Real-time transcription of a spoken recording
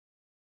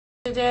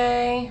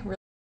Today.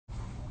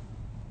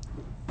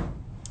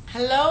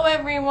 Hello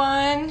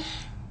everyone.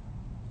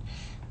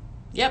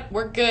 Yep,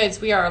 we're good.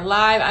 So we are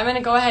live. I'm going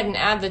to go ahead and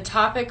add the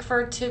topic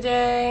for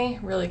today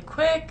really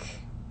quick.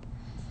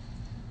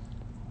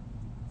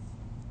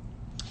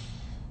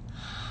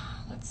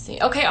 Let's see.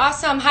 Okay,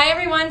 awesome. Hi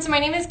everyone. So my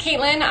name is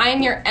Caitlin. I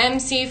am your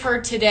MC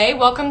for today.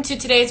 Welcome to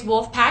today's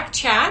Wolfpack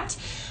Chat.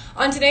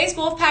 On today's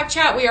Wolfpack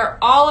Chat, we are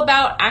all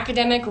about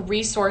academic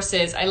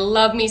resources. I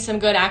love me some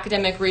good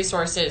academic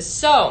resources.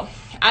 So,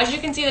 as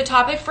you can see, the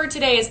topic for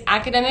today is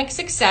academic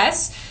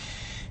success.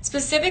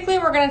 Specifically,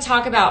 we're going to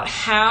talk about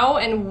how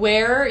and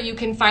where you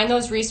can find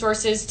those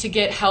resources to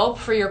get help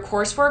for your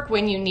coursework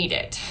when you need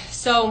it.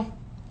 So,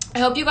 I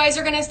hope you guys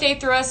are going to stay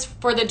through us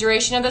for the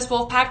duration of this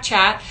Wolfpack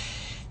Chat.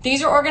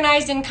 These are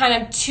organized in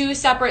kind of two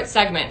separate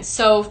segments.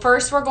 So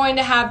first, we're going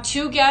to have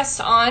two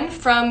guests on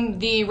from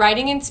the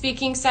Writing and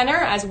Speaking Center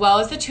as well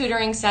as the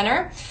Tutoring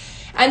Center.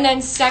 And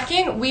then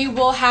second, we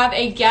will have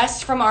a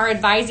guest from our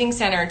Advising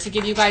Center to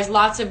give you guys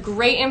lots of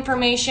great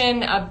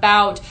information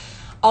about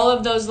all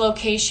of those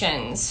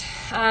locations.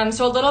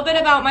 So a little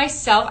bit about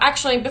myself.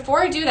 Actually,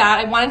 before I do that,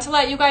 I wanted to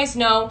let you guys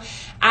know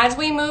as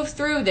we move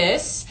through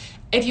this,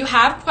 if you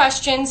have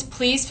questions,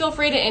 please feel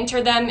free to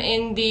enter them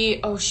in the,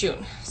 oh shoot,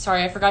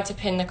 sorry, I forgot to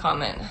pin the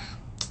comment.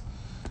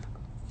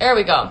 There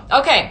we go.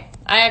 Okay,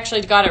 I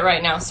actually got it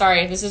right now.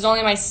 Sorry, this is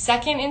only my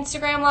second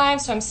Instagram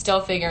live, so I'm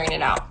still figuring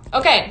it out.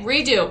 Okay,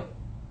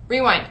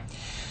 rewind.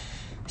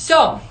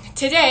 So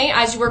today,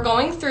 as we're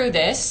going through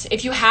this,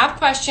 if you have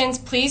questions,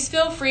 please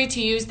feel free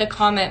to use the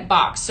comment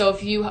box. So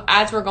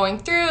as we're going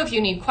through, if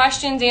you need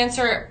questions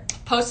answered,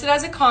 post it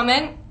as a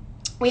comment.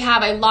 We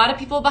have a lot of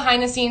people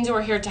behind the scenes who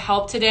are here to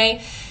help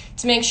today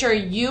to make sure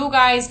you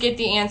guys get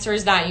the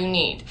answers that you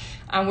need.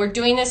 We're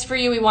doing this for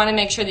you. We want to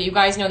make sure that you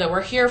guys know that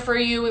we're here for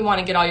you. We want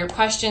to get all your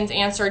questions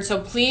answered. So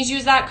please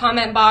use that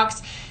comment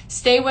box.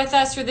 Stay with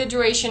us for the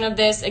duration of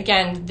this.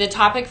 Again, the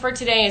topic for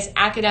today is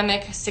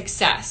academic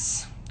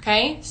success.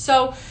 Okay,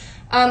 so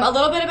a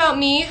little bit about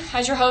me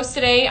as your host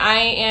today.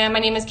 My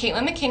name is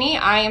Caitlin McKinney.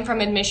 I am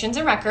from Admissions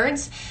and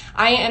Records.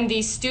 I am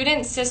the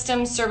Student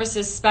Systems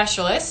Services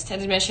Specialist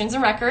at Admissions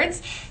and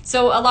Records.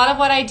 So a lot of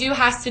what I do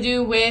has to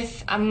do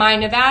with My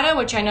Nevada,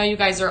 which I know you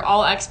guys are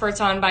all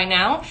experts on by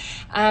now.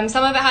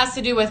 Some of it has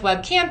to do with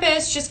Web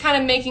Campus, just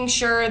kind of making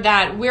sure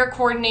that we're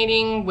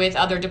coordinating with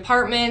other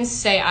departments,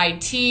 say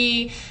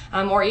IT,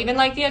 or even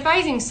like the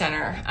Advising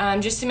Center,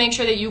 just to make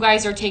sure that you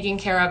guys are taken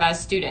care of as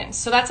students.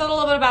 So that's a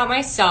little bit about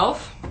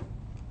myself.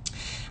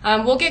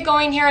 We'll get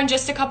going here in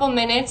just a couple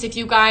minutes. If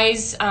you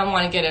guys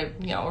want to get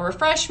a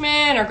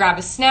refreshment or grab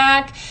a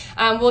snack,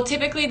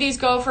 these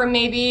go for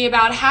maybe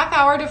about a half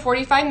hour to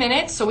 45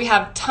 minutes. So we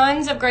have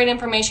tons of great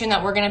information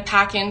that we're going to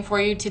pack in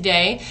for you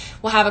today.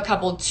 We'll have a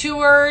couple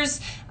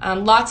tours,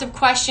 lots of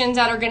questions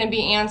that are going to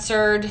be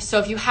answered. So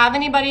if you have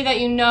anybody that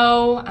you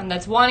know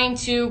that's wanting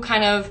to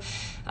kind of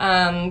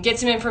get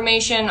some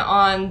information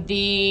on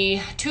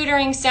the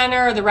Tutoring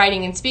Center, the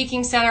Writing and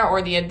Speaking Center,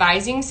 or the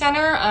Advising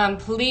Center,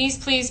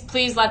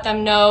 please let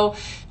them know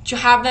to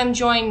have them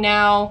join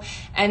now,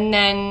 and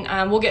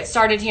then we'll get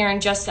started here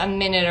in just a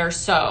minute or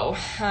so.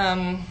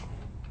 I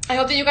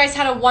hope that you guys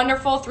had a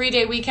wonderful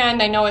 3-day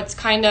weekend. I know it's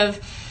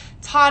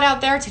hot out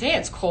there. Today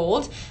it's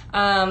cold.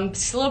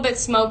 It's a little bit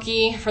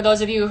smoky for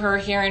those of you who are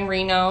here in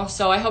Reno.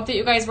 So I hope that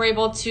you guys were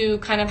able to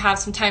kind of have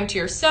some time to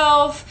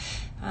yourself,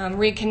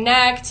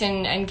 reconnect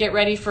and get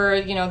ready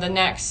for the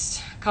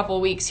next couple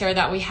weeks here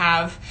that we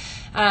have.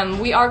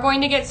 We are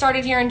going to get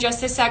started here in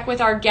just a sec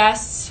with our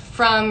guests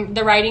from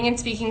the Writing and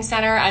Speaking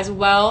Center as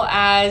well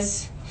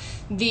as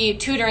the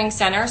Tutoring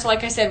Center. So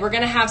like I said, we're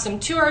going to have some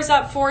tours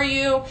up for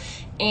you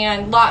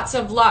and lots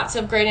of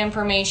great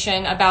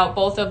information about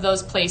both of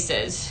those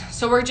places.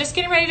 So we're just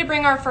getting ready to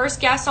bring our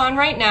first guest on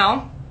right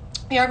now.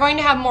 We are going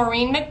to have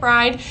Maureen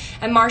McBride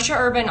and Marcia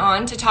Urban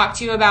on to talk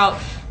to you about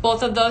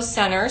both of those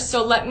centers.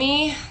 So let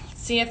me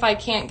see if I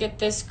can't get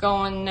this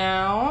going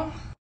now.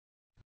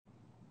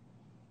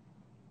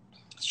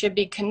 Should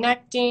be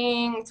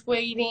connecting, it's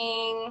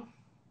waiting.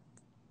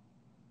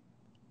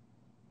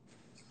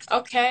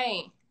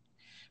 Okay.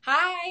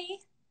 Hi,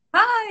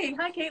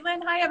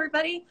 Caitlin. Hi,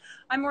 everybody.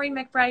 I'm Maureen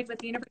McBride with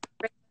the University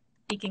of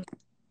Speaking.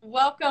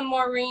 Welcome,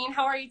 Maureen.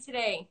 How are you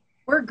today?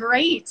 We're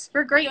great.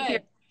 We're great Good. here.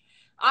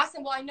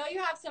 Awesome. Well, I know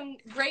you have some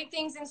great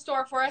things in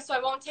store for us, so I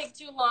won't take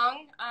too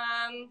long.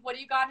 What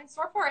do you got in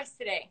store for us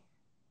today?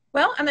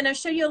 Well, I'm going to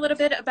show you a little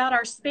bit about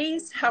our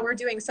space, how we're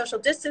doing social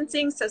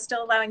distancing, so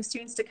still allowing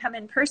students to come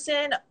in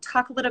person,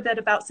 talk a little bit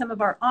about some of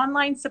our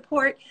online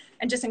support,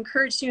 and just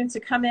encourage students to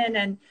come in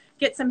and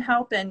get some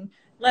help and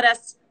let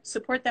us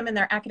support them in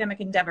their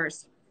academic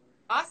endeavors.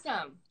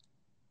 Awesome.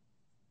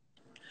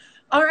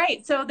 All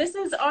right, so this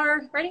is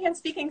our Writing and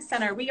Speaking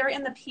Center. We are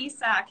in the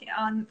PSAC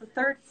on the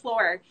 3rd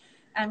floor,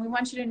 and we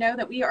want you to know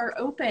that we are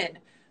open.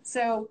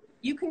 So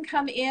you can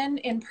come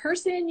in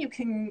person, you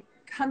can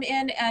come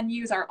in and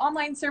use our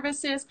online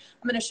services.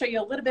 I'm going to show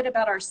you a little bit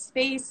about our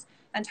space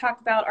and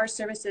talk about our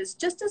services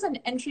just as an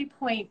entry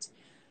point.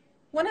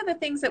 One of the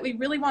things that we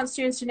really want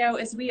students to know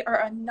is we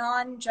are a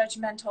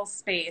non-judgmental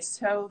space.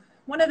 So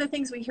one of the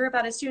things we hear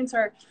about as students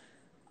are,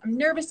 I'm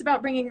nervous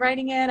about bringing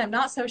writing in. I'm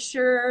not so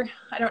sure.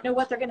 I don't know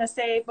what they're going to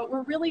say, but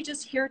we're really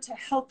just here to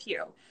help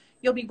you.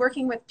 You'll be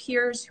working with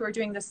peers who are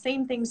doing the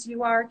same things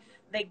you are.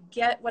 They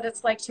get what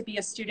it's like to be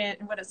a student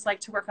and what it's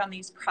like to work on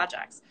these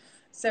projects.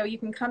 So you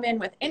can come in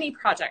with any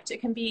project. It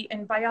can be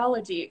in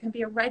biology, it can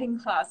be a writing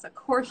class, a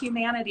core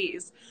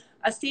humanities,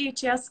 a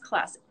CHS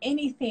class,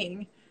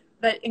 anything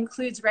that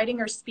includes writing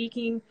or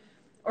speaking,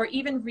 or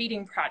even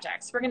reading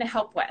projects we're going to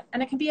help with.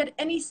 And it can be at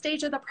any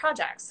stage of the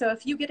project. So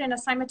if you get an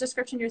assignment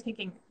description, you're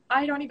thinking,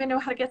 I don't even know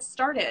how to get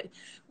started.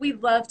 We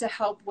love to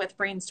help with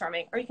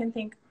brainstorming. Or you can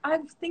think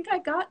I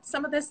got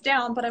some of this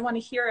down, but I want to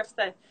hear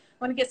I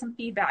want to get some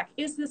feedback.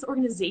 Is this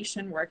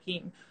organization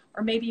working?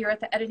 Or maybe you're at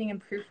the editing and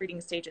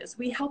proofreading stages.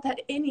 We help at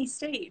any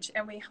stage,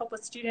 and we help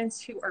with students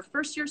who are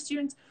first-year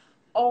students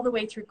all the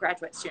way through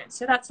graduate students.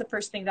 So that's the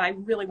first thing that I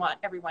really want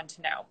everyone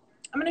to know.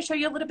 I'm going to show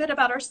you a little bit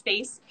about our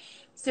space.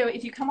 So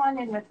if you come on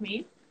in with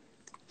me.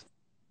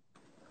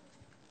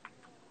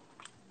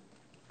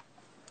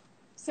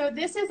 So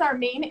this is our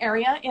main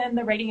area in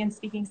the Writing and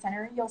Speaking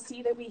Center. You'll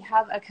see that we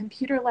have a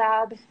computer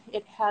lab.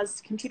 It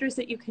has computers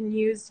that you can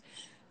use.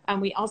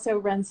 We also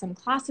run some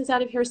classes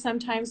out of here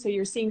sometimes. So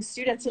you're seeing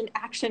students in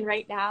action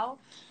right now.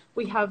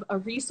 We have a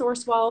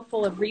resource wall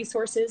full of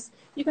resources.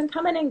 You can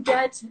come in and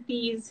get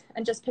these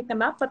and just pick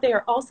them up, but they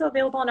are also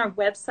available on our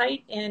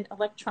website in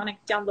electronic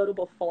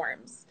downloadable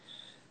forms.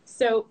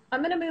 So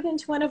I'm going to move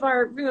into one of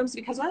our rooms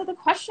because one of the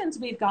questions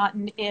we've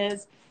gotten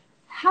is,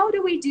 how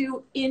do we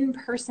do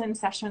in-person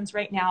sessions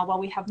right now while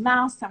we have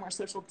masks and we're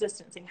social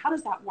distancing? How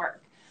does that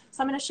work?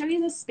 So I'm going to show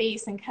you the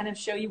space and kind of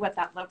show you what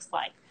that looks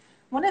like.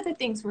 One of the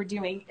things we're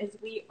doing is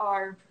we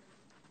are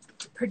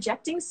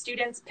projecting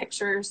students'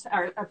 pictures,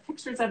 or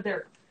pictures of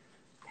their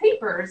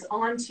papers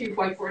onto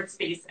whiteboard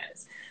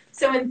spaces.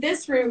 So in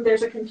this room,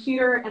 there's a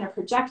computer and a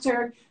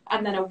projector,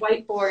 and then a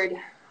whiteboard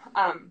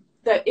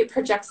that it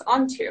projects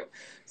onto.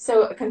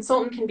 So a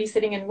consultant can be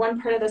sitting in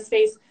one part of the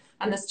space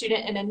and the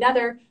student in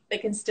another. They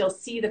can still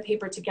see the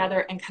paper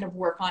together and kind of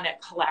work on it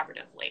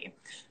collaboratively.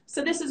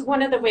 So this is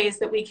one of the ways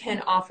that we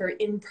can offer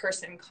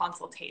in-person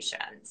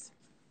consultations.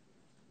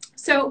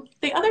 So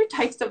the other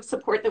types of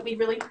support that we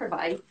really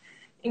provide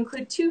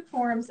include two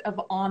forms of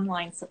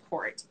online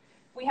support.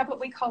 We have what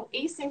we call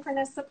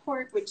asynchronous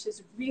support, which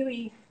is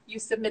really you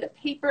submit a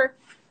paper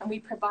and we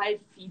provide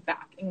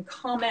feedback in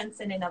comments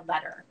and in a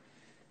letter.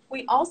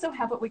 We also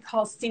have what we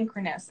call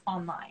synchronous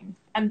online,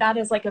 and that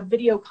is like a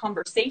video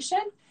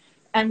conversation,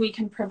 and we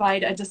can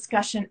provide a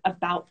discussion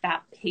about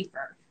that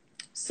paper.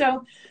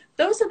 So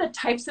those are the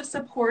types of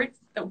support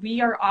that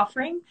we are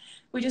offering.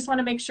 We just want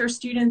to make sure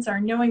students are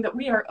knowing that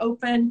we are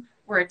open,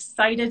 we're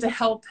excited to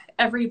help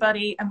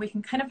everybody, and we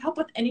can kind of help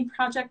with any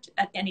project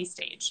at any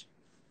stage.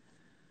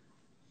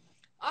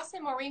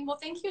 Awesome, Maureen. Well,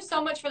 thank you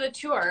so much for the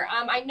tour.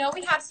 I know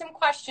we have some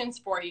questions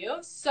for you.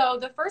 So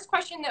the first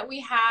question that we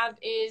have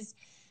is,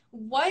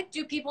 what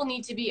do people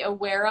need to be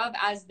aware of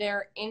as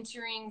they're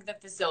entering the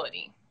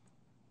facility?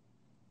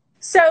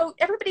 So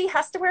everybody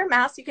has to wear a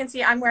mask. You can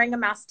see I'm wearing a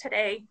mask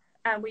today.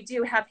 We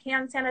do have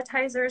hand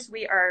sanitizers.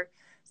 We are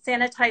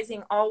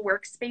sanitizing all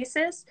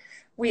workspaces.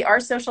 We are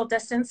social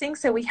distancing,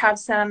 so we have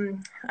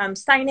some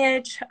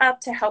signage up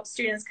to help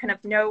students kind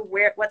of know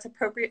what's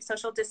appropriate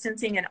social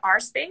distancing in our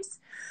space.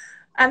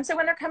 So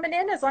when they're coming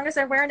in, as long as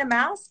they're wearing a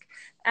mask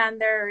and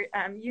they're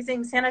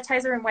using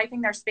sanitizer and wiping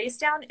their space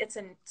down, it's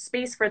a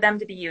space for them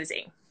to be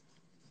using.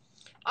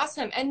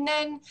 Awesome. And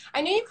then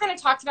I know you kind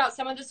of talked about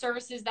some of the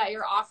services that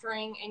you're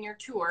offering in your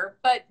tour,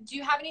 but do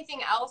you have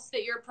anything else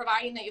that you're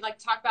providing that you'd like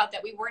to talk about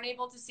that we weren't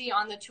able to see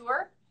on the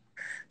tour?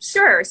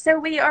 Sure. So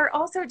we are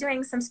also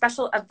doing some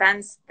special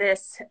events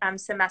this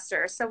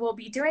semester. So we'll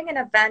be doing an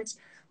event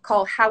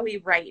called How We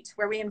Write,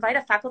 where we invite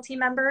a faculty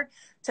member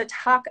to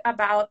talk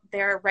about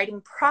their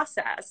writing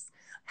process.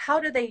 How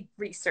do they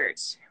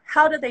research?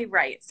 How do they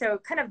write? So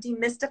kind of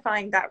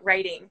demystifying that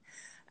writing.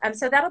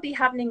 So that'll be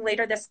happening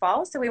later this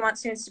fall. So we want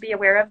students to be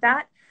aware of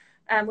that.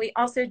 We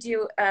also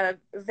do an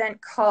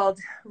event called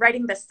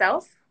Writing the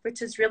Self,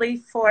 which is really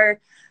for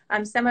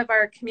some of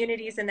our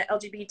communities in the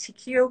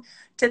LGBTQ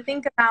to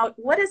think about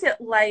what is it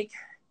like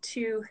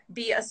to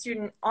be a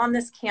student on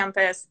this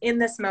campus in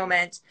this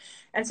moment.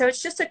 And so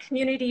it's just a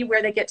community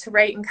where they get to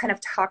write and kind of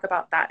talk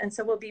about that. And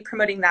so we'll be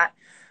promoting that.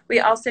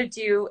 We also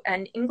do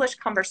an English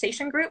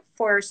conversation group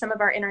for some of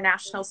our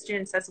international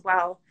students as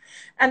well.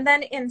 And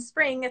then in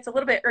spring, it's a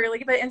little bit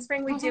early, but in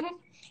spring we do a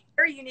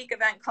very unique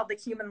event called the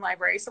Human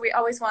Library. So we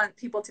always want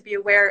people to be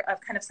aware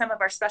of kind of some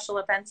of our special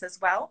events as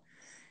well.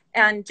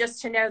 And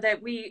just to know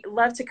that we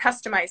love to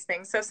customize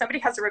things. So if somebody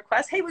has a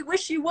request, hey, we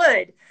wish you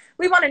would.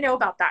 We want to know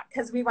about that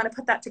because we want to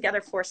put that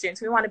together for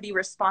students. We want to be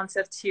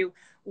responsive to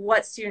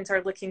what students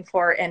are looking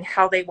for and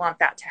how they want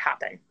that to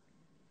happen.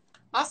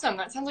 Awesome.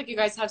 That sounds like you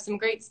guys have some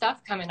great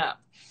stuff coming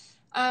up.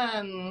 So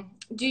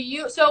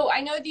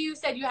I know that you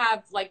said you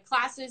have like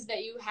classes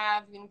that you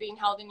have being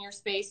held in your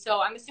space.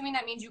 So I'm assuming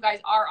that means you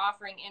guys are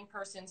offering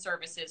in-person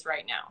services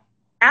right now.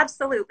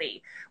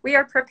 Absolutely. We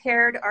are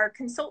prepared. Our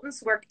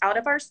consultants work out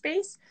of our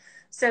space,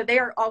 so they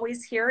are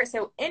always here.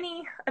 So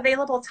any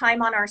available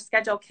time on our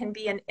schedule can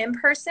be an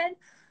in-person,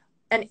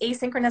 an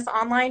asynchronous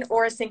online,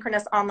 or a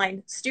synchronous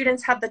online.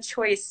 Students have the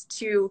choice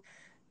to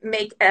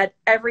make at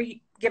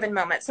every given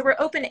moment. So we're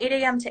open 8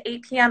 a.m. to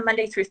 8 p.m.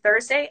 Monday through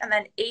Thursday, and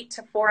then 8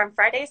 to 4 on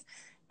Fridays,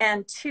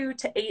 and 2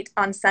 to 8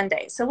 on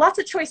Sunday. So lots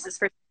of choices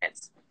for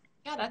students.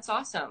 Yeah, that's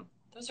awesome.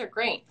 Those are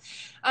great.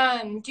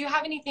 Do you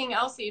have anything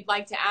else that you'd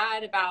like to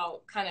add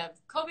about kind of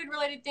COVID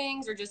related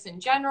things or just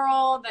in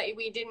general that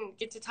we didn't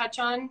get to touch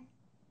on?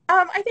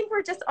 I think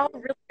we're just all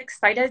really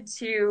excited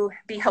to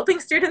be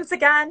helping students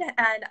again.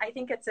 And I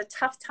think it's a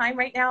tough time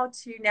right now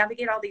to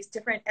navigate all these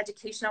different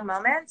educational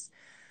moments.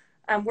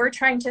 We're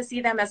trying to see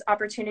them as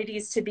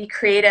opportunities to be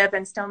creative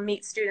and still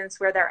meet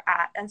students where they're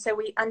at. And so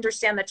we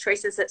understand the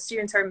choices that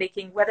students are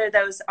making, whether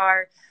those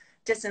are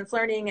distance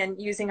learning and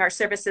using our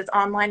services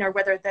online, or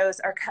whether those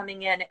are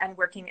coming in and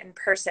working in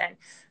person.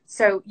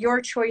 So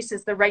your choice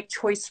is the right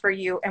choice for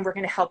you, and we're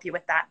going to help you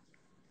with that.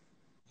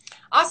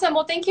 Awesome.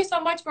 Well, thank you so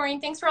much,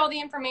 Maureen. Thanks for all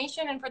the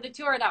information and for the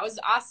tour. That was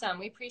awesome.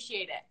 We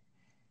appreciate it.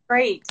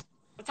 Great.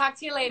 We'll talk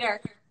to you later.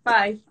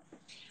 Bye.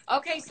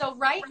 Okay, so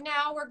right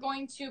now we're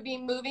going to be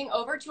moving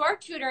over to our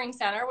tutoring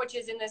center, which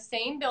is in the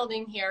same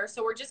building here.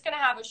 So we're just going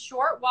to have a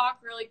short walk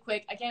really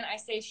quick. Again, I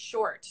say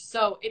short.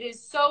 So it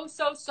is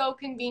so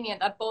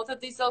convenient that both of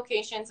these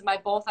locations, and by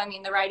both I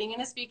mean the writing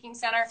and the speaking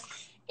center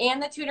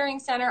and the tutoring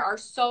center, are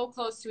so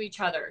close to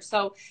each other.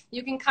 So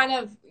you can kind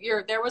of,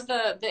 there was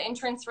the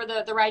entrance for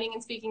the writing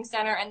and speaking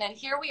center, and then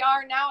here we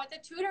are now at the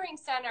tutoring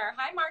center.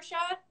 Hi,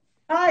 Marcia.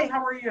 Hi,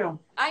 how are you?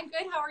 I'm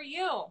good. How are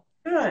you?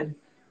 Good.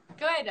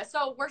 Good.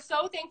 So we're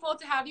so thankful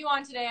to have you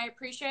on today. I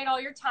appreciate all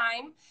your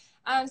time.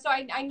 So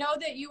I know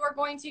that you are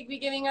going to be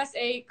giving us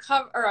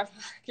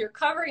you're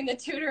covering the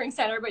tutoring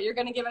center, but you're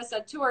going to give us a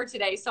tour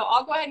today. So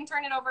I'll go ahead and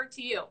turn it over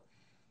to you.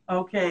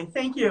 Okay,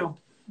 thank you.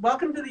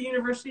 Welcome to the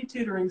University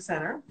Tutoring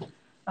Center.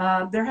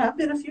 There have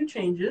been a few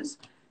changes,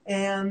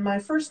 and my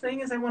first thing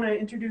is I want to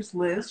introduce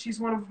Liz. She's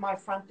one of my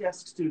front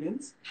desk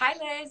students. Hi,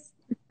 Liz.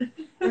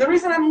 And the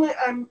reason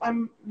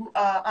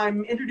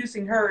I'm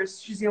introducing her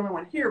is she's the only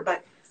one here,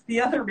 but the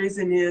other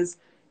reason is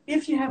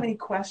if you have any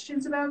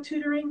questions about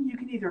tutoring, you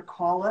can either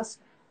call us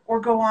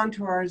or go on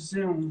to our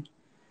Zoom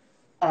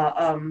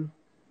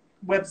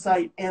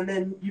website, and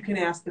then you can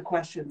ask the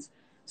questions.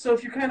 So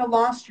if you're kind of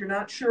lost, you're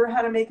not sure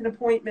how to make an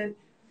appointment,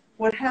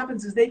 what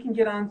happens is they can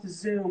get onto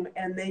Zoom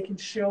and they can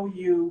show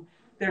you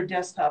their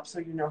desktop so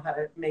you know how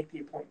to make the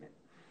appointment.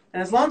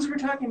 And as long as we're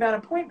talking about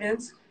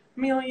appointments,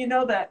 Amelia, you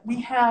know that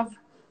we have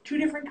two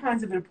different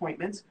kinds of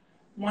appointments.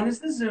 One is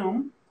the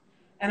Zoom,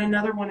 and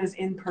another one is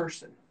in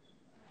person.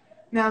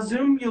 Now,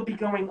 Zoom, you'll be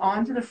going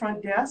on to the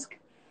front desk,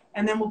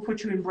 and then we'll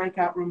put you in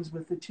breakout rooms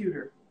with the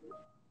tutor.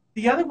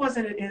 The other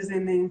is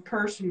an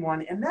in-person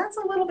one, and that's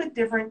a little bit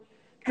different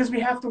because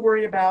we have to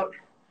worry about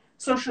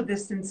social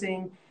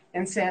distancing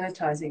and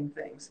sanitizing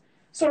things.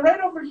 So right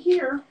over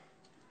here,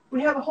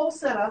 we have a whole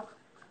setup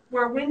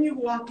where when you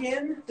walk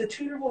in, the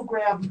tutor will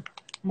grab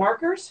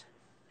markers,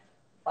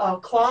 a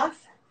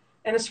cloth,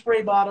 and a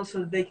spray bottle so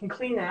that they can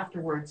clean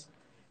afterwards.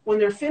 When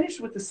they're finished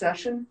with the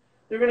session,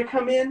 they're going to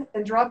come in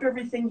and drop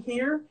everything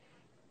here.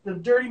 The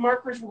dirty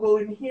markers will go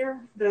in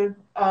here, the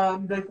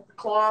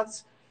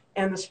cloths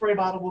and the spray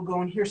bottle will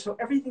go in here, so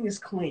everything is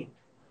clean.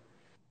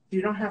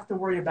 You don't have to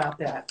worry about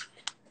that.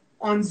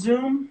 On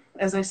Zoom,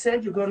 as I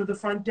said, you go to the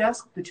front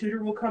desk, the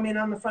tutor will come in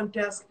on the front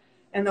desk,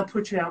 and they'll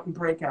put you out in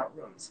breakout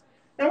rooms.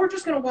 Now we're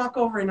just going to walk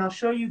over and I'll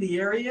show you the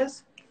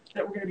areas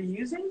that we're going to be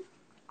using.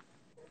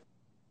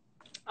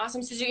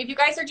 Awesome. So if you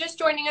guys are just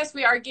joining us,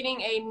 we are getting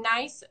a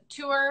nice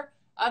tour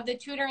of the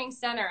tutoring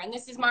center, and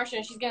this is Marcia,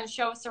 and she's going to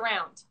show us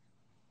around.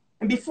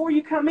 And before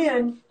you come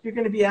in, you're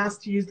going to be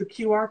asked to use the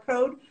QR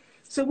code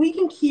so we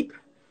can keep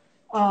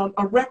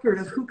a record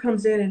of who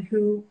comes in and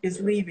who is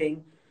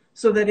leaving,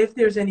 so that if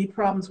there's any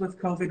problems with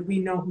COVID, we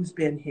know who's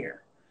been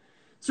here.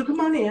 So come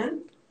on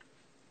in.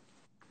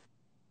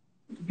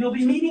 You'll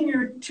be meeting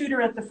your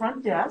tutor at the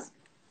front desk,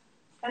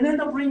 and then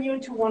they'll bring you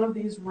into one of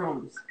these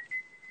rooms.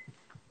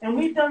 And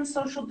we've done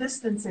social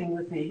distancing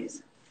with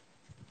these.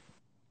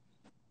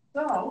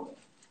 So,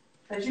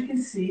 as you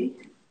can see,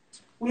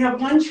 we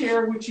have one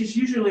chair, which is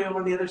usually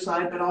on the other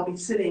side, but I'll be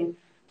sitting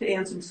to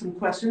answer some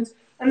questions.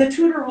 And the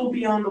tutor will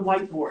be on the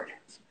whiteboard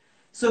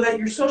so that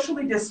you're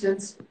socially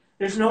distanced.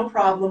 There's no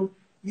problem.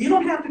 You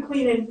don't have to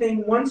clean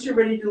anything. Once you're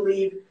ready to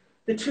leave,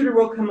 the tutor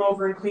will come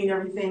over and clean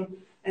everything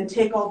and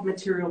take all the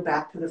material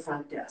back to the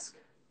front desk.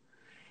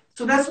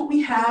 So that's what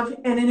we have.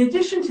 And in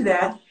addition to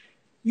that,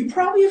 you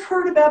probably have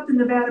heard about the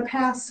Nevada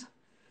PASS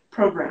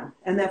program,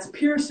 and that's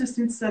Peer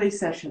Assisted Study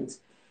Sessions.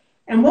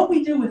 And what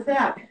we do with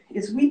that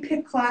is we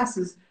pick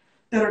classes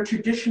that are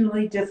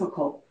traditionally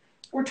difficult.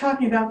 We're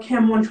talking about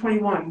Chem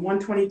 121,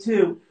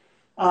 122,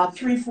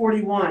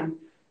 341.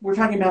 We're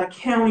talking about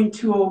Accounting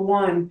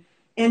 201,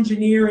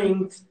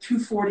 Engineering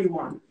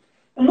 241.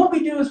 And what we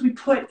do is we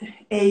put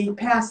a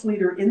PASS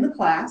leader in the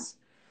class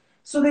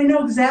so they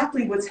know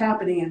exactly what's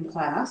happening in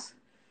class,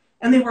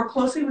 and they work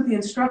closely with the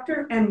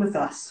instructor and with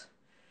us.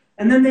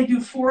 And then they do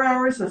 4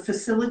 hours of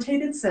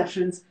facilitated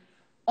sessions.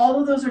 All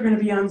of those are going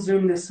to be on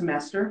Zoom this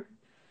semester.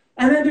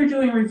 And then they're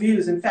doing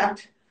reviews. In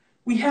fact,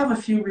 we have a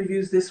few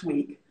reviews this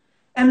week.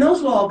 And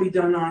those will all be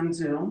done on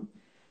Zoom.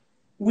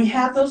 We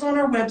have those on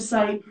our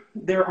website.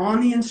 They're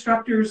on the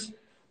instructors'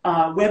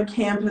 web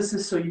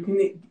campuses, so you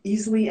can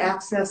easily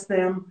access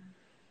them.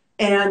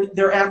 And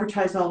they're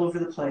advertised all over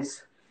the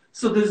place.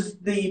 So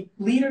the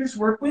leaders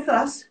work with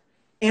us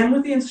and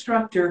with the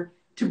instructor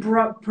to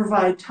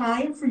provide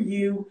time for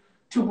you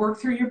to work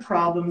through your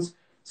problems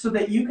so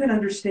that you can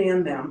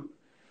understand them,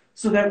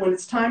 so that when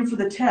it's time for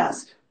the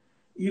test,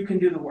 you can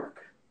do the work.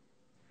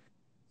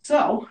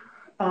 So,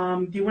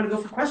 do you want to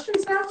go for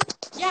questions now?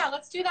 Yeah,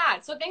 let's do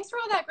that. So thanks for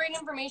all that great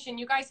information.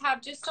 You guys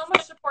have just so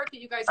much support that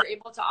you guys are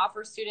able to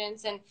offer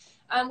students.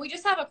 And we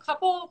just have a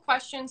couple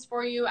questions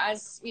for you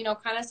as, you know,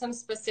 kind of some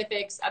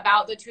specifics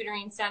about the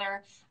tutoring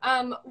center.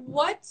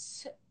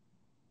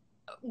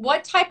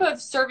 What type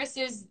of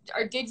services,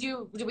 or did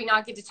we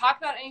not get to talk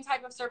about any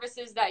type of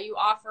services that you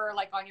offer,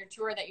 like on your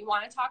tour, that you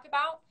want to talk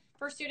about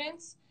for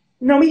students?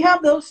 No, we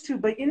have those too.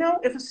 But, you know,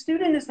 if a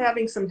student is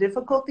having some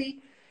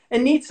difficulty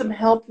and needs some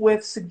help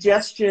with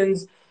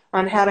suggestions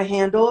on how to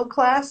handle a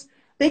class,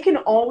 they can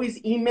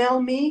always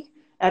email me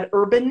at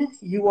urban,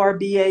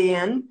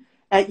 URBAN,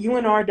 at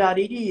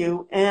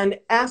unr.edu and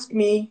ask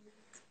me,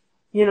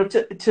 you know,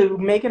 to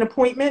make an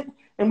appointment.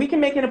 And we can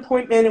make an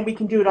appointment and we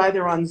can do it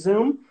either on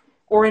Zoom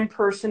or in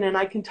person, and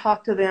I can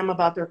talk to them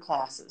about their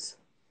classes.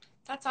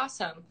 That's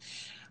awesome.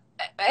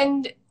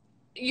 And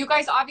you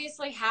guys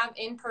obviously have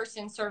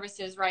in-person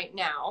services right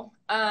now.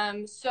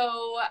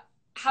 So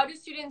how do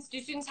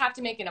students have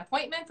to make an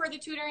appointment for the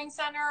tutoring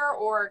center,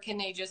 or can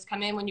they just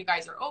come in when you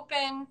guys are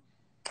open?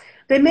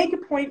 They make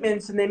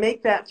appointments, and they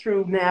make that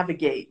through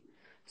Navigate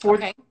for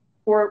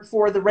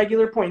the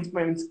regular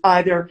appointments,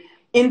 either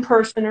in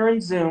person or in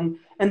Zoom,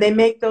 and they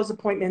make those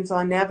appointments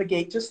on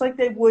Navigate just like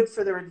they would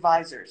for their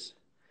advisors.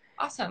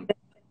 Awesome.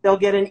 They'll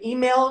get an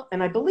email,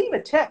 and I believe a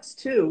text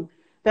too,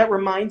 that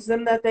reminds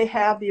them that they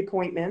have the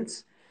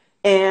appointments,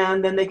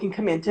 and then they can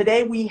come in.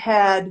 Today we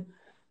had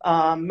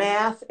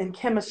math and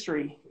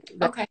chemistry.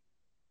 Okay.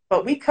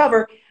 But we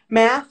cover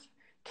math,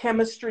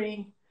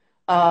 chemistry,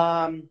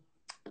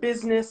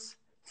 business,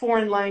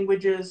 foreign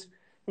languages,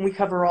 and we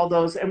cover all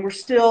those. And we're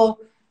still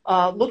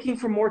looking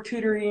for more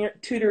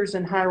tutors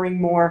and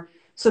hiring more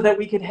so that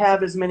we could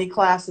have as many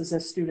classes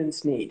as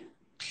students need.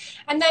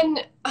 And then,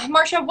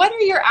 Marcia, what are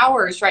your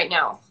hours right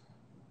now?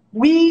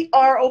 We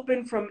are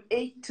open from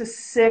 8 to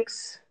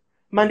 6,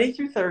 Monday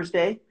through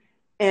Thursday,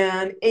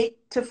 and 8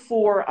 to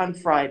 4 on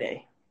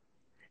Friday.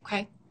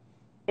 Okay.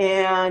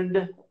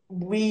 And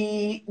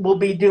we will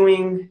be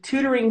doing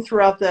tutoring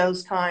throughout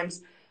those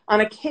times.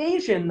 On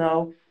occasion,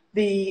 though,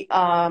 the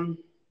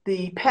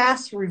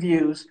pass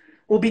reviews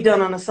will be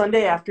done on a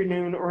Sunday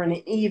afternoon or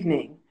an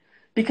evening,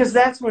 because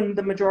that's when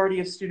the majority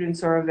of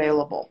students are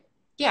available.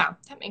 Yeah,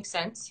 that makes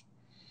sense.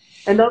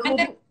 And those will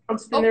be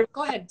announced in their,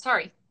 go ahead.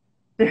 Sorry.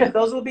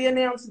 Those will be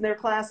announced in their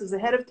classes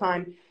ahead of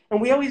time.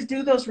 And we always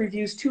do those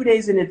reviews 2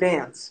 days in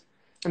advance.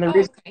 And the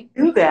reason we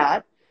do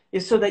that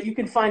is so that you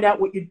can find out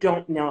what you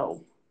don't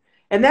know.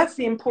 And that's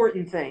the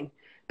important thing,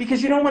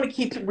 because you don't want to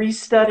keep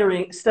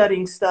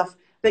studying stuff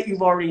that you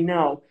already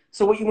know.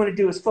 So what you want to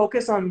do is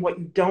focus on what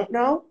you don't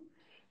know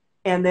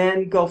and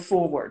then go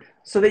forward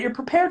so that you're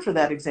prepared for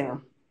that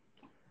exam.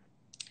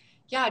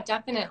 Yeah,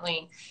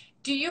 definitely.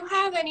 Do you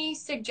have any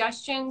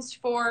suggestions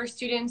for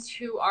students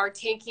who are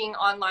taking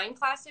online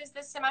classes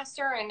this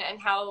semester,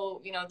 and how,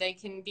 you know, they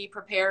can be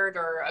prepared,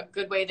 or a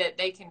good way that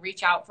they can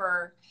reach out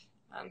for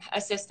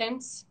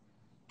assistance?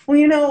 Well,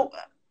 you know,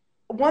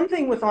 one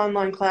thing with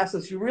online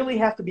classes, you really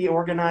have to be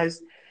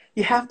organized.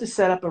 You have to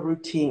set up a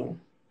routine.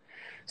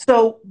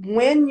 So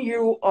when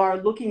you are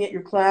looking at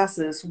your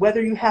classes,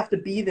 whether you have to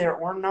be there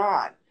or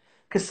not,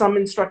 because some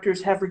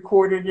instructors have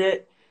recorded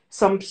it,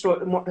 some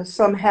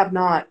have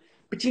not,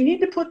 but you need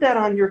to put that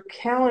on your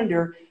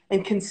calendar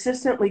and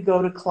consistently go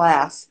to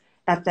class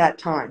at that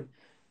time.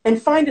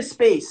 And find a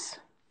space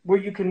where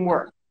you can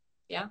work.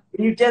 Yeah.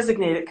 And you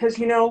designate it, because,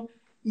 you know,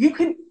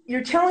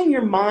 you're telling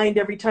your mind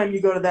every time you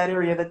go to that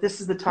area that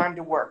this is the time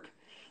to work.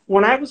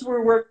 When I was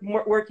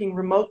working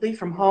remotely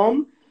from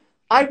home,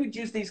 I would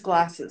use these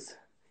glasses.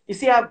 You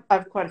see, I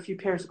have quite a few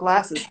pairs of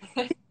glasses.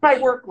 My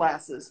work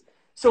glasses.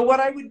 So what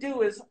I would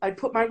do is I'd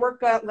put my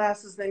work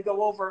glasses, then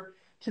go over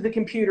to the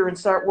computer and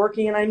start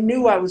working, and I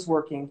knew I was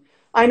working.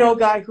 I know a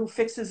guy who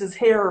fixes his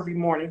hair every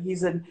morning.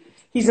 He's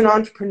an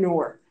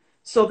entrepreneur.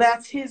 So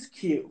that's his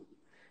cue.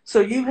 So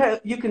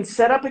you can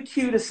set up a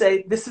cue to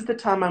say, this is the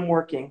time I'm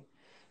working.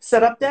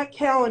 Set up that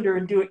calendar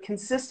and do it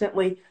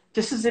consistently,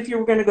 just as if you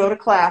were going to go to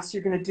class.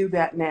 You're going to do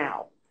that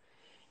now.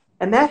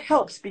 And that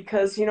helps,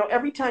 because, you know,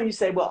 every time you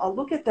say, well, I'll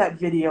look at that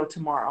video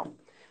tomorrow.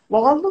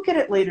 Well, I'll look at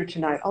it later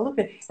tonight.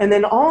 And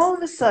then all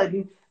of a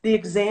sudden, the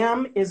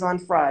exam is on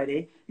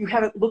Friday. You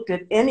haven't looked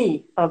at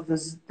any of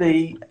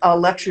the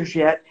lectures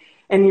yet,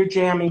 and you're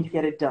jamming to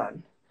get it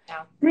done.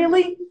 Yeah.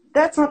 Really,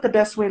 that's not the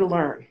best way to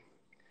learn.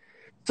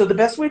 So the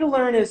best way to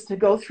learn is to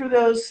go through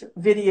those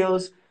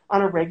videos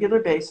on a regular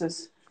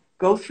basis,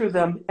 go through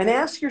them, and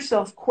ask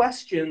yourself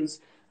questions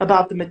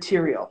about the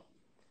material.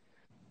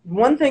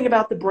 One thing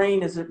about the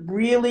brain is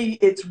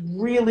it's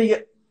really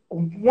a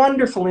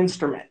wonderful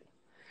instrument.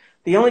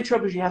 The only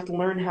trouble is you have to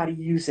learn how to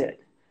use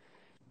it.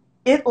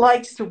 It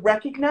likes to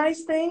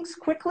recognize things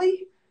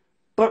quickly,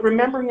 but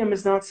remembering them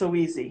is not so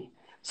easy.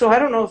 So I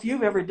don't know if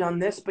you've ever done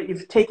this, but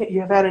you've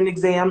had an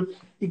exam,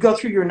 you go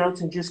through your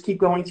notes and just keep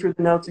going through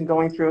the notes and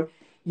going through.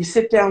 You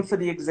sit down for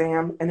the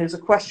exam and there's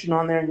a question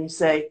on there and you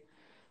say,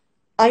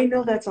 I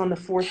know that's on the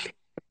 4th page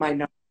of my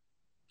note.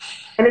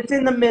 And it's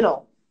in the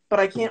middle, but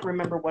I can't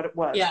remember what it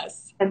was.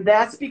 Yes. And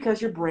that's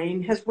because your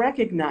brain has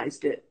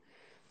recognized it.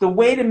 The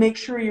way to make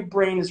sure your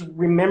brain is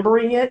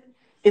remembering it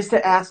is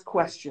to ask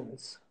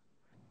questions.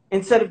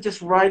 Instead of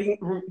just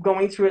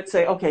going through it,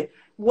 say, okay,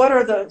 what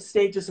are the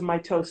stages of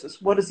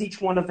mitosis? What does each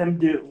one of them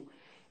do?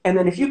 And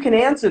then if you can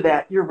answer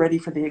that, you're ready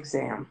for the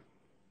exam.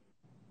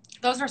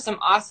 Those are some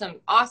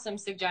awesome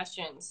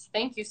suggestions.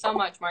 Thank you so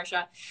much,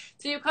 Marcia.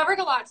 So you covered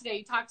a lot today.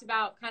 You talked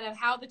about kind of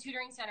how the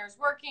tutoring center is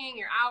working,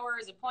 your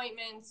hours,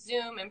 appointments,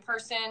 Zoom, in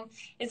person.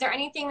 Is there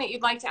anything that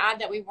you'd like to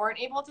add that we weren't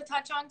able to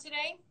touch on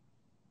today?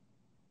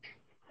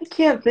 I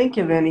can't think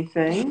of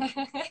anything.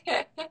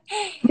 I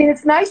mean,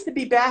 it's nice to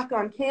be back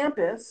on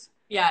campus.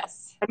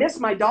 Yes. I miss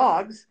my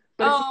dogs.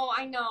 But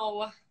I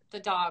know.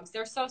 The dogs.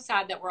 They're so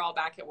sad that we're all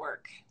back at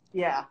work.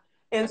 Yeah.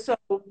 And so,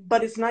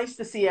 but it's nice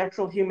to see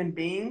actual human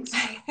beings.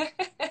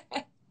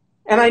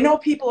 And I know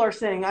people are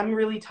saying, I'm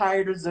really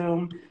tired of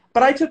Zoom,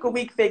 but I took a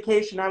week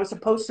vacation. I was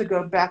supposed to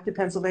go back to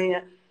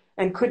Pennsylvania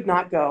and could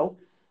not go.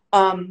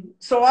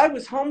 So I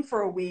was home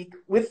for a week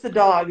with the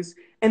dogs,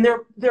 and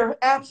they're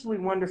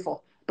absolutely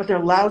wonderful, but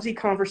they're lousy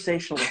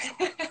conversationalists.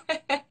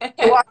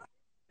 So I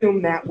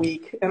Zoom that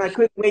week, and I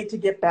couldn't wait to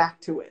get back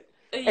to it.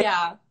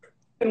 Yeah. I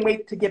couldn't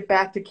wait to get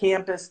back to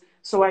campus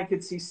so I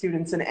could see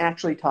students and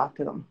actually talk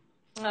to them.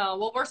 Oh,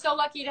 well, we're so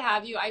lucky to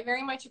have you. I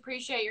very much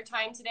appreciate your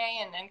time today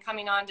and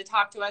coming on to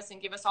talk to us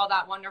and give us all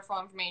that wonderful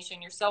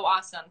information. You're so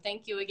awesome.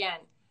 Thank you again.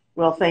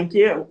 Well, thank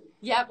you.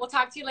 Yeah, we'll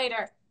talk to you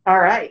later. All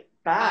right.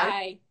 Bye.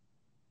 Bye.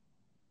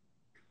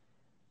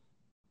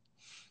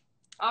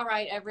 All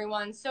right,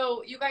 everyone.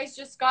 So you guys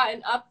just got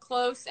an up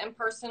close and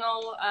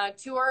personal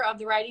tour of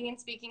the Writing and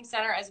Speaking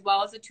Center as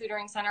well as the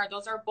Tutoring Center.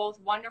 Those are both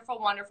wonderful,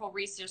 wonderful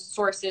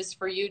resources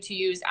for you to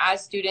use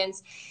as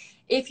students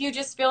if you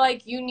just feel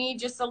like you need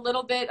just a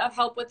little bit of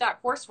help with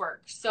that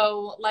coursework.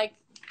 So like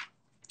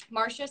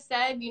Marcia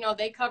said, you know,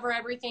 they cover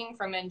everything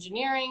from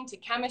engineering to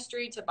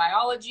chemistry to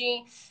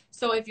biology.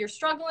 So if you're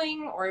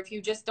struggling or if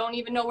you just don't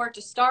even know where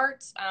to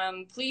start,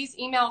 please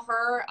email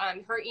her.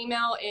 Her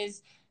email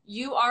is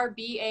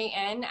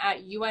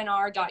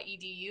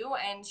urban@unr.edu,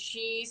 and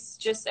she's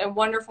just a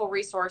wonderful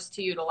resource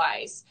to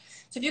utilize.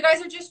 So if you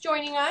guys are just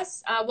joining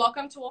us,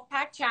 welcome to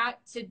Wolfpack Chat.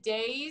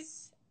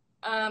 Today's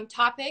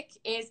topic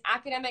is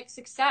academic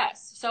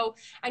success. So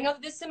I know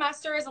that this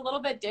semester is a little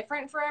bit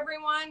different for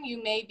everyone.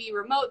 You may be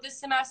remote this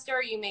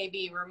semester, you may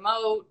be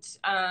remote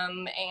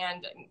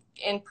and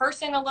in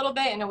person a little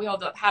bit, and we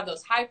all have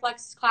those high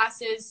flex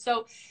classes.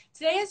 So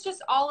today is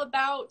just all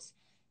about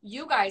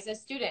you guys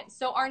as students.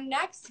 So our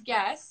next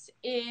guest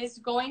is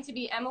going to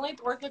be Emily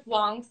Borthwick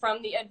Wong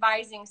from the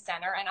Advising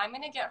Center, and I'm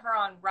going to get her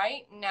on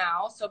right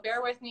now. So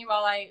bear with me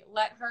while I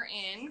let her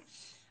in.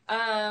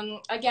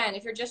 Again,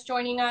 if you're just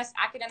joining us,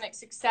 academic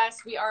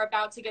success, we are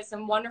about to get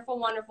some wonderful,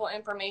 wonderful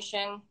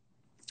information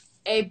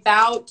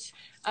about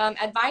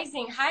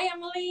advising. Hi,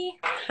 Emily.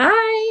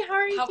 Hi, how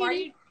are you? How are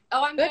you?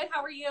 Oh, I'm good.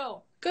 How are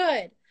you?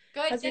 Good.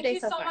 Good. How's your Thank day you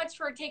so so far? much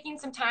for taking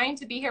some time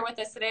to be here with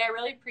us today. I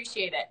really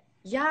appreciate it.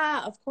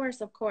 Yeah, of course,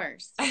 of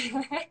course.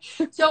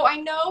 So I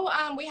know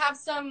we have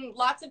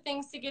lots of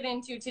things to get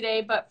into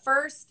today, but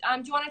first,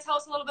 do you want to tell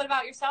us a little bit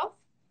about yourself?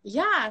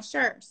 Yeah,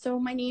 sure. So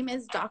my name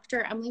is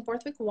Dr. Emily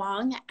Borthwick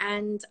Wong,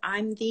 and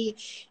I'm the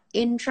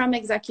Interim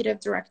Executive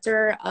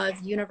Director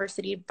of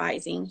University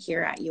Advising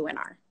here at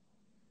UNR.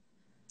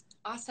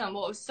 Awesome.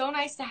 Well, it was so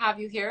nice to have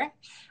you here.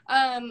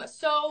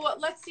 So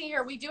let's see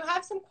here. We do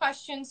have some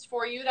questions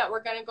for you that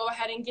we're going to go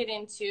ahead and get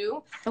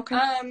into.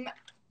 Okay.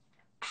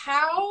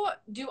 How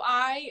do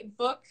I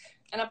book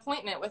an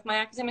appointment with my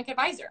academic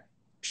advisor?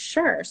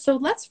 Sure. So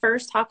let's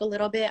first talk a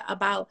little bit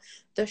about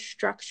the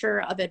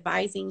structure of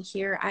advising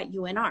here at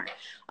UNR.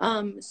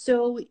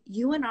 So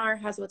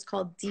UNR has what's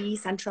called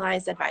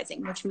decentralized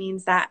advising, which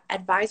means that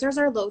advisors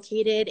are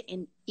located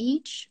in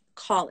each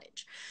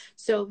college.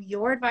 So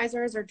your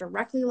advisors are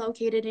directly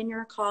located in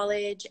your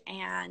college,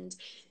 and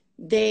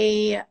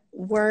they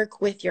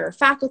work with your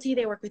faculty,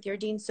 they work with your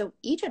dean. So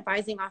each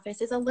advising office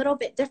is a little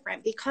bit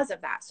different because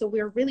of that. So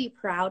we're really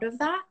proud of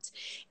that.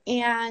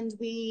 And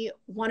we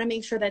want to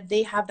make sure that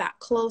they have that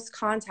close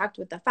contact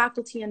with the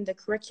faculty and the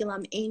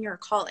curriculum in your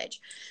college.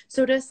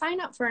 So to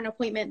sign up for an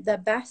appointment, the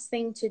best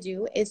thing to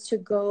do is to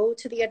go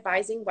to the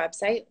advising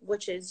website,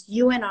 which is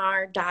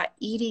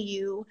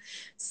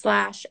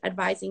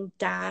unr.edu/advising-.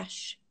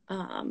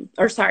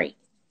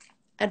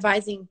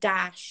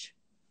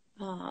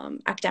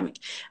 academic.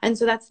 And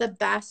so that's the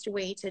best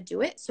way to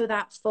do it so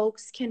that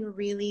folks can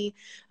really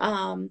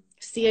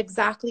see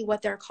exactly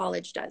what their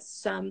college does.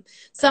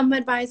 Some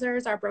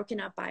advisors are broken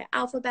up by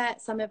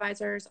alphabet. Some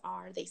advisors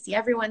they see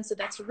everyone. So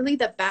that's really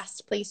the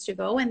best place to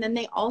go. And then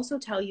they also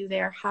tell you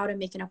there how to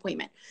make an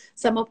appointment.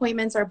 Some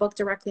appointments are booked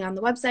directly on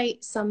the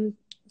website. Some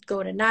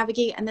go to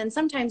Navigate, and then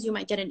sometimes you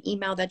might get an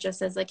email that just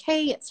says like,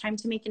 hey, it's time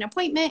to make an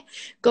appointment,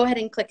 go ahead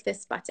and click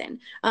this button.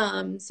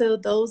 So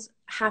those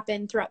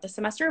happen throughout the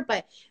semester,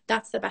 but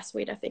that's the best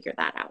way to figure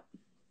that out.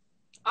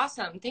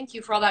 Awesome. Thank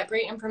you for all that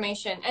great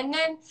information. And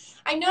then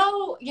I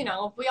know,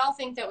 we all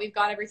think that we've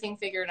got everything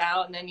figured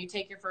out, and then you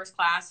take your first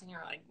class and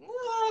you're like,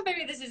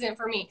 maybe this isn't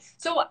for me.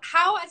 So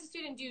how, as a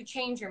student, do you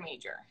change your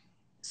major?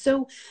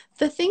 So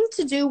the thing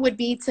to do would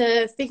be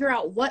to figure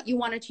out what you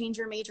want to change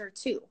your major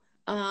to.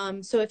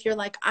 So if you're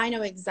like, I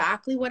know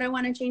exactly what I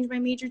want to change my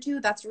major to,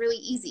 that's really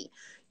easy.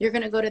 You're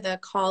going to go to the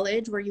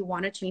college where you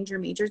want to change your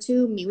major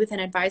to, meet with an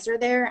advisor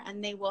there,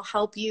 and they will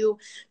help you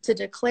to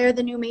declare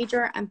the new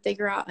major and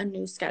figure out a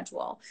new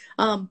schedule.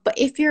 But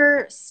if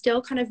you're still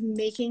kind of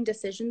making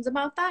decisions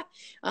about that,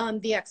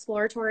 the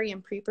exploratory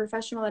and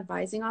pre-professional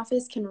advising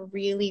office can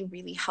really,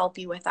 really help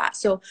you with that.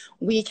 So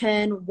we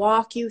can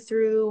walk you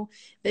through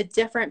the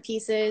different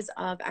pieces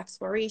of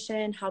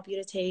exploration, help you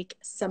to take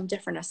some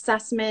different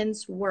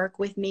assessments, work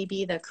with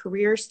maybe the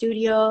career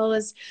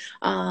studios,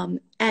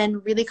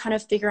 and really kind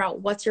of figure out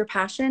what's your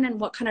passion and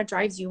what kind of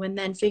drives you, and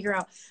then figure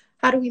out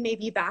how do we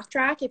maybe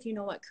backtrack if you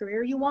know what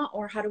career you want,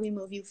 or how do we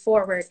move you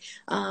forward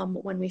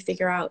when we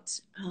figure out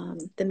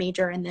the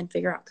major, and then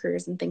figure out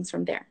careers and things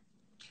from there.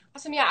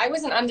 Awesome. Yeah, I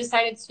was an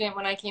undecided student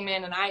when I came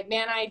in, and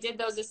I did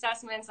those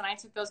assessments and I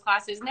took those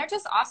classes, and they're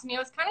just awesome.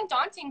 It's kind of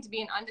daunting to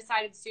be an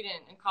undecided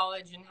student in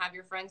college and have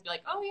your friends be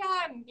like, oh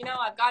yeah,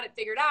 I've got it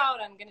figured out,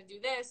 I'm going to do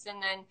this,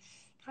 and then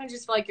kind of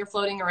just feel like you're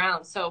floating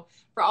around. So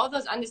for all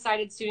those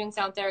undecided students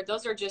out there,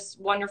 those are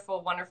just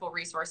wonderful, wonderful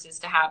resources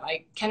to have.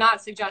 I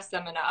cannot suggest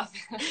them enough.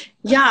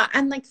 Yeah.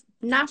 And like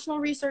national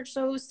research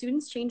shows,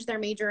 students change their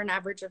major an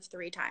average of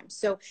 3 times.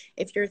 So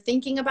if you're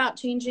thinking about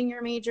changing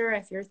your major,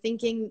 if you're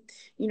thinking,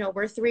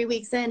 we're 3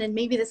 weeks in and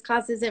maybe this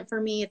class isn't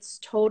for me, it's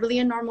totally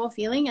a normal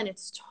feeling, and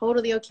it's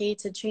totally okay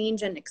to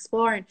change and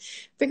explore and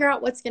figure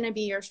out what's going to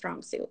be your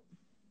strong suit.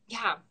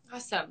 Yeah.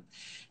 Awesome.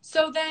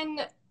 So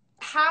then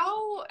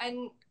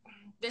and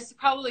this is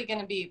probably going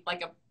to be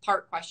like a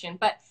part question,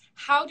 but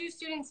how do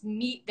students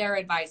meet their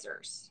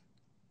advisors?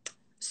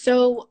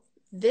 So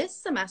this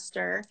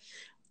semester,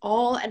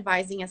 all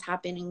advising is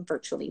happening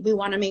virtually. We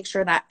want to make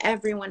sure that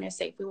everyone is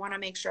safe. We want to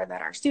make sure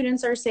that our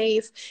students are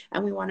safe,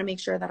 and we want to make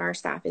sure that our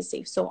staff is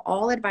safe. So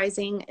all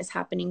advising is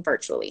happening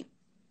virtually.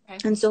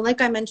 Okay. And so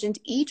like I mentioned,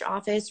 each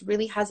office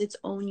really has its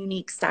own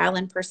unique style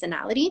and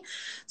personality.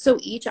 So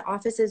each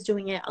office is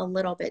doing it a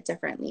little bit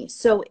differently.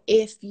 So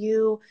if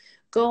you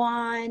go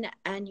on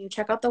and you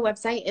check out the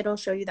website, it'll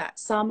show you that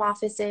some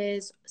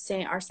offices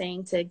are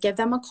saying to give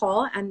them a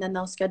call and then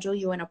they'll schedule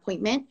you an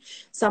appointment.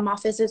 Some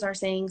offices are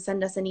saying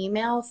send us an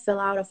email, fill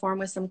out a form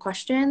with some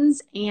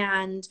questions,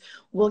 and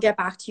we'll get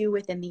back to you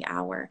within the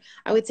hour.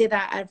 I would say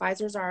that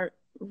advisors are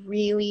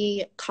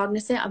really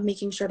cognizant of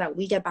making sure that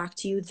we get back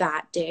to you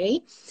that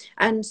day.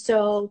 And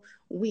so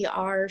we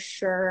are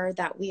sure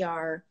that we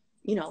are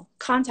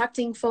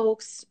contacting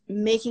folks,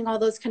 making all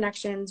those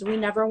connections. We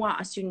never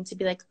want a student to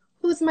be like,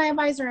 who's my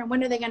advisor and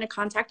when are they going to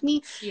contact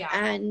me? Yeah.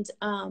 And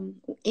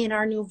in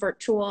our new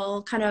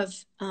virtual kind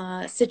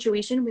of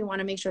situation, we want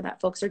to make sure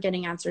that folks are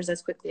getting answers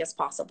as quickly as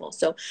possible.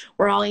 So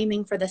we're all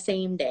aiming for the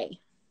same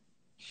day.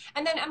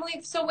 And then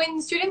Emily, so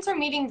when students are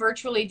meeting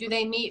virtually, do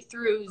they meet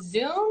through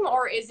Zoom,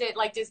 or is it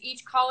like, does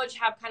each college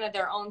have kind of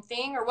their own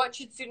thing, or what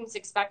should students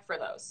expect for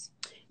those?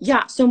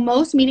 Yeah, so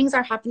most meetings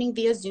are happening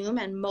via Zoom,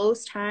 and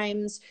most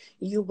times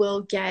you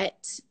will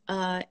get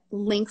a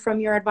link from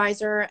your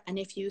advisor. And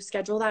if you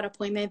schedule that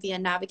appointment via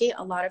Navigate,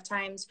 a lot of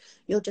times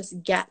you'll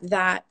just get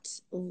that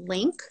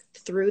link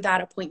through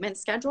that appointment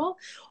schedule,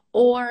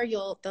 or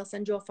they'll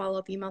send you a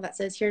follow-up email that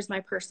says, here's my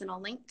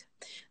personal link.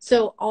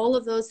 So all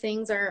of those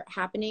things are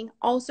happening.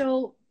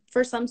 Also,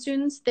 for some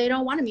students, they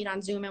don't want to meet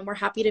on Zoom, and we're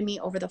happy to meet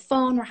over the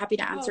phone. We're happy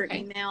to answer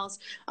emails.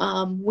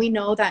 We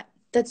know that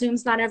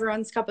Zoom's not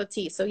everyone's cup of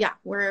tea. So yeah,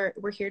 we're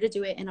here to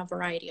do it in a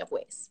variety of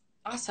ways.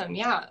 Awesome.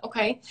 Yeah.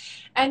 Okay.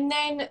 And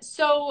then,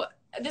 so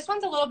this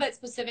one's a little bit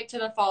specific to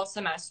the fall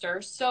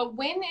semester. So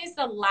when is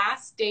the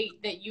last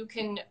date that you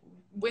can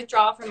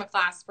withdraw from a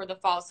class for the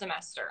fall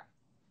semester?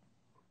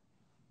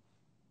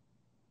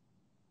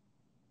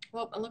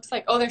 Well, it looks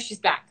like, there she's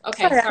back.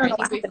 Okay. Sorry.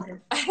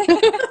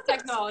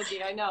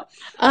 Technology, I know.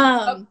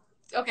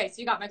 Okay. So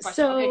you got my question.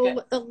 So okay,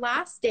 good. The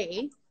last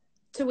day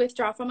to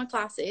withdraw from a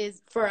class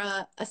is for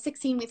a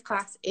 16-week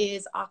class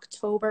is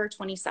October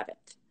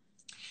 27th.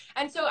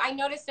 And so I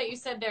noticed that you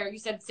said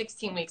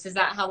 16 weeks. Is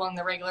that how long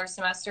the regular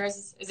semester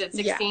is? Is it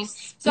 16?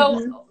 Yes.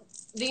 So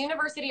the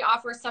university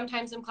offers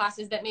sometimes some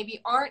classes that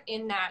maybe aren't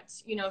in that,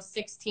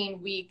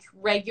 16-week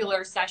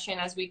regular session,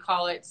 as we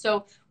call it.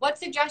 So what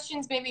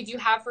suggestions maybe do you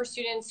have for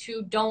students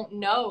who don't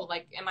know,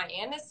 like, am I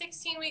in a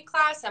 16-week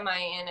class? Am I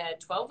in a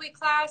 12-week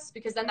class?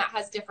 Because then that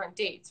has different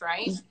dates,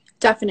 right?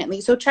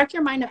 Definitely. So check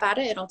your My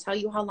Nevada. It'll tell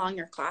you how long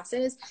your class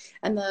is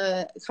and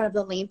the kind of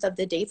the length of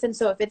the dates. And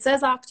so if it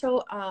says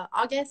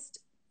August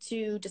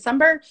to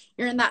December,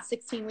 you're in that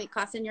 16-week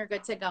class and you're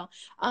good to go.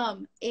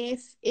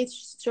 If it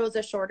shows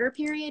a shorter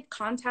period,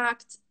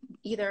 contact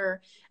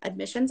either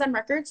admissions and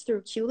records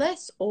through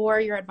QList or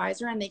your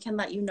advisor, and they can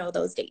let you know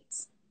those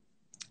dates.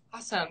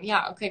 Awesome.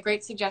 Yeah. Okay.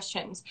 Great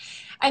suggestions.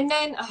 And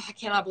then I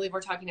cannot believe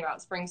we're talking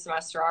about spring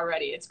semester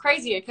already. It's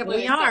crazy. I can't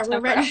believe We're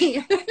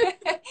ready.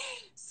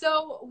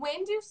 So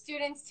when do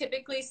students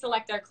typically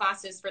select their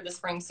classes for the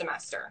spring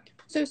semester?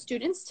 So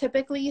students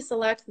typically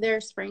select their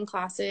spring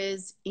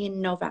classes in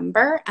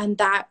November, and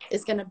that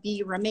is going to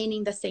be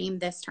remaining the same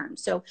this term.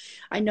 So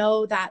I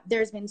know that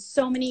there's been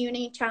so many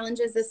unique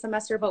challenges this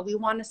semester, but we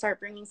want to start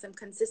bringing some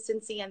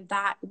consistency, and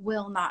that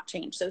will not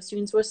change. So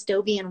students will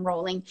still be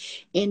enrolling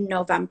in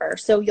November.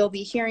 So you'll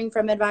be hearing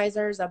from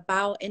advisors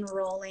about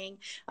enrolling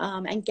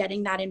and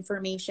getting that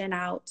information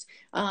out,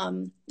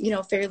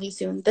 fairly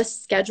soon. The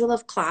schedule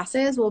of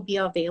classes will be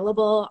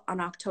available on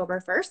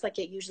October 1st, like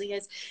it usually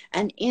is.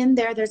 And in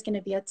there's going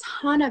to be a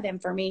ton of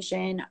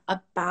information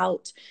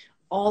about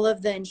all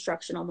of the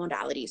instructional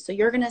modalities. So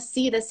you're going to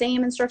see the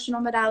same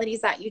instructional modalities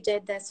that you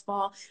did this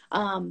fall,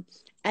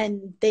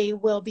 and they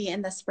will be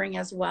in the spring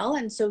as well.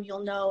 And so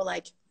you'll know,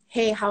 like,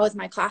 hey, how is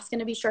my class going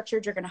to be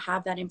structured? You're going to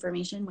have that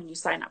information when you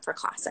sign up for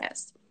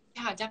classes.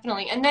 Yeah,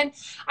 definitely. And then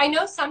I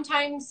know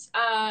sometimes,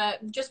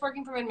 just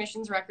working from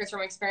admissions records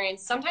from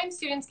experience, sometimes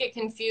students get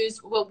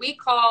confused what we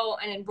call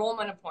an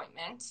enrollment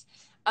appointment.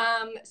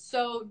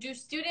 So do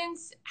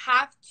students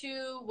have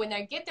to, when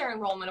they get their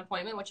enrollment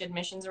appointment, which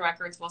admissions and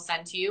records will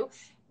send to you,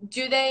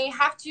 do they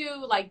have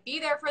to be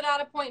there for that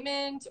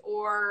appointment,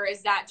 or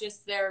is that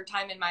just their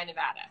time in My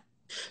Nevada?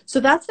 So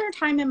that's their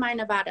time in My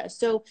Nevada.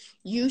 So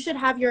you should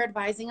have your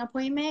advising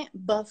appointment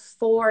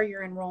before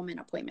your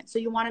enrollment appointment. So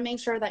you want to make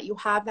sure that you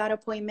have that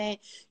appointment,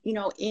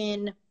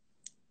 in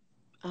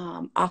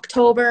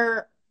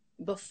October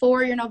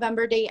before your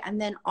November date,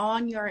 and then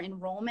on your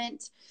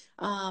enrollment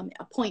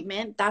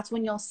appointment, that's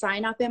when you'll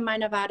sign up in My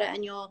Nevada,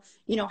 and you'll,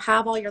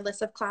 have all your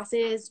list of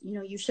classes.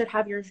 You should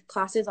have your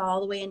classes all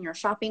the way in your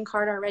shopping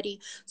cart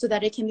already, so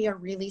that it can be a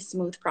really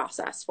smooth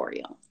process for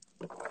you.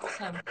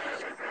 Awesome.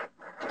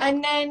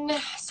 And then,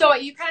 so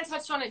you kind of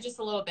touched on it just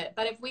a little bit,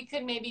 but if we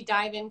could maybe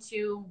dive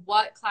into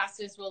what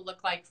classes will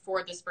look like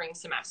for the spring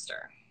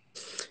semester.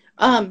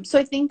 So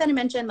I think that I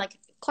mentioned,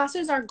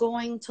 classes are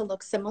going to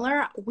look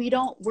similar.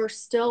 We're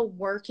still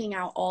working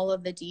out all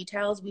of the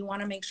details. We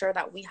want to make sure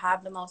that we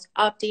have the most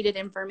updated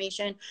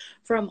information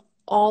from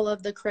all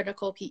of the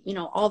critical,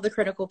 all the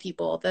critical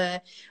people, the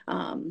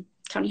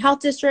county health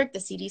district, the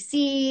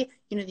CDC,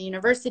 the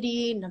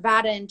university,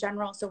 Nevada in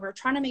general. So we're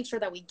trying to make sure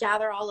that we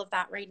gather all of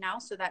that right now,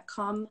 so that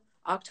come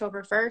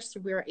October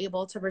 1st, we're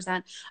able to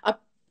present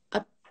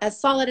as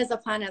solid as a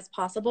plan as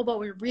possible, but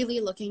we're really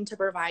looking to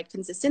provide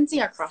consistency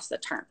across the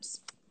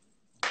terms.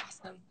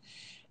 Awesome.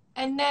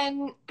 And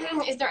then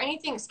is there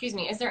anything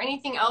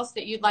else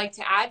that you'd like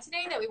to add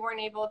today that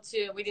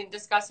we didn't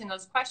discuss in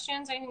those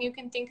questions? Anything you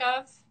can think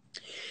of?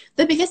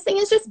 The biggest thing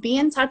is just be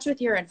in touch with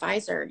your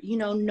advisor.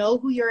 Know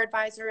who your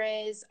advisor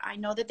is. I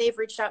know that they've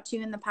reached out to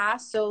you in the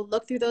past, so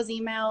look through those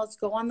emails,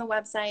 go on the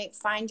website,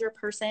 find your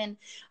person,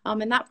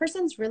 and that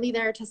person's really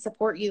there to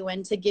support you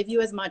and to give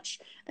you as much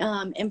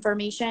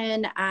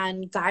information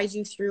and guide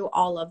you through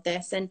all of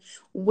this, and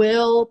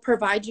will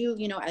provide you,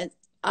 as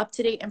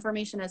up-to-date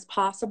information as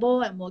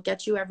possible, and we'll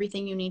get you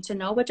everything you need to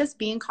know. But just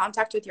be in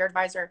contact with your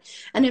advisor.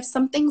 And if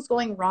something's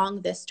going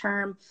wrong this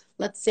term,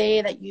 let's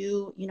say that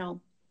you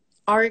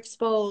are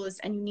exposed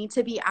and you need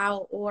to be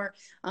out, or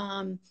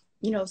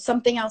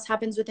something else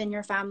happens within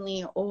your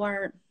family,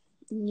 or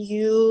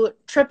you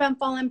trip and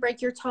fall and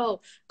break your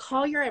toe,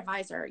 call your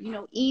advisor,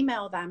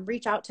 email them,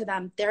 reach out to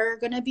them. They're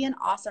going to be an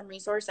awesome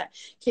resource that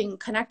can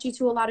connect you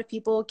to a lot of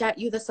people, get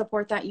you the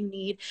support that you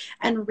need,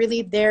 and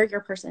really they're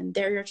your person,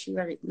 they're your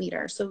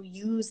cheerleader. So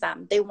use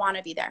them. They want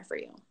to be there for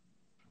you.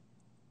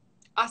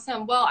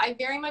 Awesome. Well, I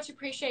very much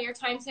appreciate your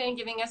time today and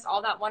giving us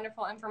all that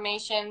wonderful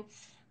information.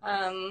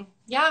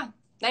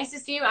 Nice to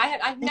see you.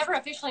 I've never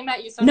officially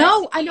met you. So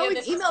no, nice I know we've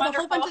emailed a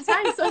whole bunch of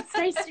times, so it's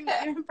nice to meet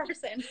you in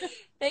person.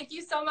 Thank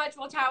you so much.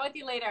 We'll chat with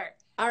you later.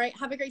 All right.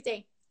 Have a great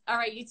day. All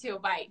right. You too.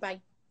 Bye.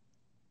 Bye.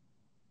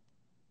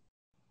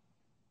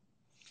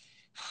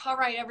 All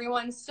right,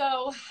 everyone.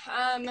 So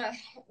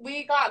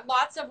we got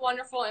lots of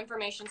wonderful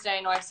information today.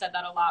 I know I've said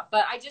that a lot,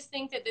 but I just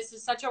think that this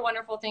is such a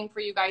wonderful thing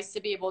for you guys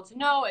to be able to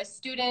know as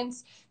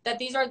students, that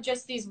these are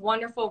just these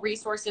wonderful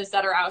resources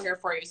that are out here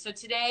for you. So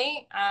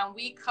today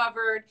we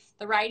covered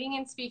the Writing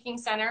and Speaking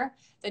Center,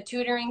 the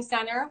Tutoring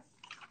Center,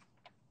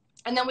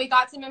 And then we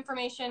got some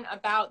information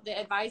about the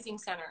Advising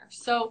Center.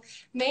 So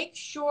make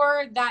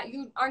sure that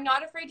you are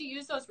not afraid to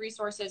use those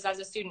resources as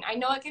a student. I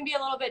know it can be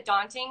a little bit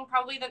daunting,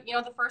 probably the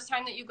first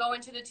time that you go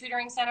into the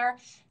tutoring center,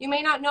 you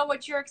may not know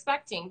what you're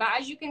expecting. But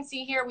as you can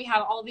see here, we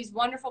have all these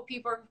wonderful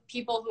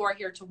people who are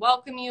here to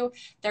welcome you.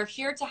 They're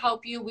here to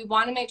help you. We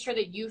want to make sure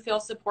that you feel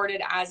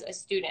supported as a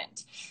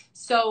student.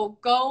 So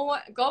go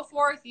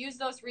forth, use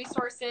those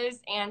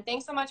resources, and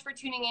thanks so much for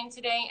tuning in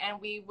today, and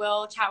we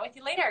will chat with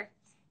you later.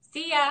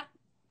 See ya.